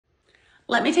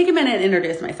Let me take a minute and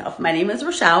introduce myself. My name is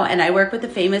Rochelle, and I work with the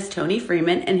famous Tony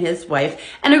Freeman and his wife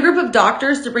and a group of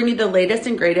doctors to bring you the latest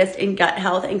and greatest in gut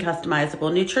health and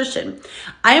customizable nutrition.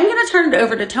 I am going to turn it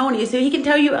over to Tony so he can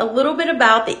tell you a little bit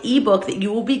about the ebook that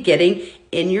you will be getting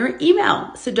in your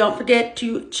email. So don't forget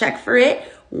to check for it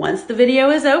once the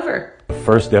video is over.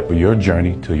 First step of your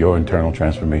journey to your internal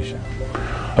transformation.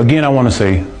 Again, I want to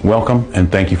say welcome and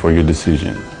thank you for your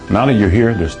decision. Now that you're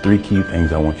here, there's 3 key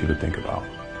things I want you to think about.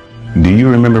 Do you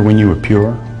remember when you were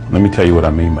pure? Let me tell you what I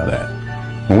mean by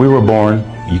that. When we were born,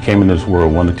 you came into this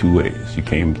world one of 2 ways. You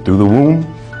came through the womb,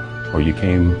 or you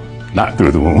came not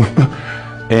through the womb.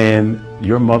 And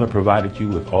your mother provided you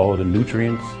with all the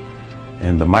nutrients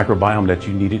and the microbiome that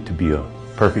you needed to be a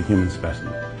perfect human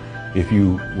specimen. If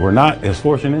you were not as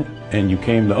fortunate and you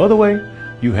came the other way,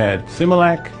 you had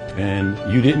Similac and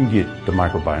you didn't get the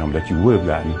microbiome that you would have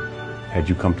gotten had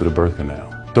you come through the birth canal.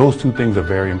 Those 2 things are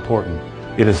very important.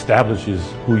 It establishes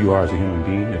who you are as a human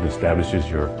being. It establishes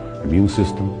your immune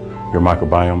system, your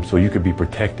microbiome, so you could be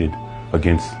protected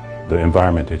against the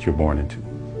environment that you're born into.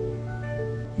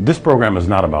 This program is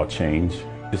not about change.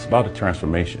 It's about a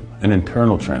transformation, an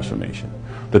internal transformation.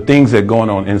 The things that are going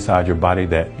on inside your body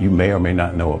that you may or may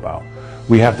not know about.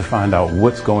 We have to find out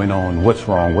what's going on, what's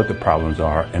wrong, what the problems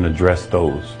are, and address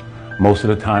those. Most of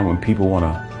the time when people want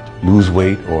to lose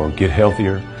weight or get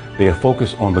healthier, they are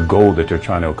focused on the goal that they're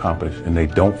trying to accomplish, and they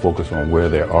don't focus on where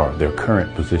they are, their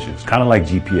current positions. Kind of like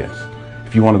GPS.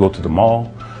 If you want to go to the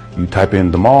mall, you type in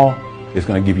the mall, it's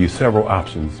going to give you several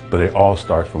options, but it all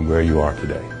starts from where you are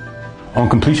today. On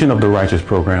completion of the Righteous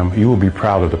program, you will be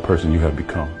proud of the person you have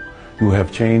become. You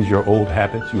have changed your old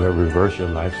habits, you have reversed your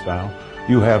lifestyle,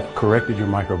 you have corrected your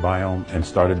microbiome and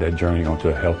started that journey onto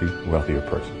a healthy, wealthier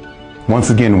person.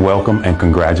 Once again, welcome and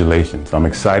congratulations. I'm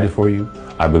excited for you.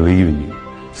 I believe in you.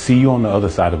 See you on the other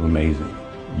side of amazing.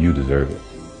 You deserve it.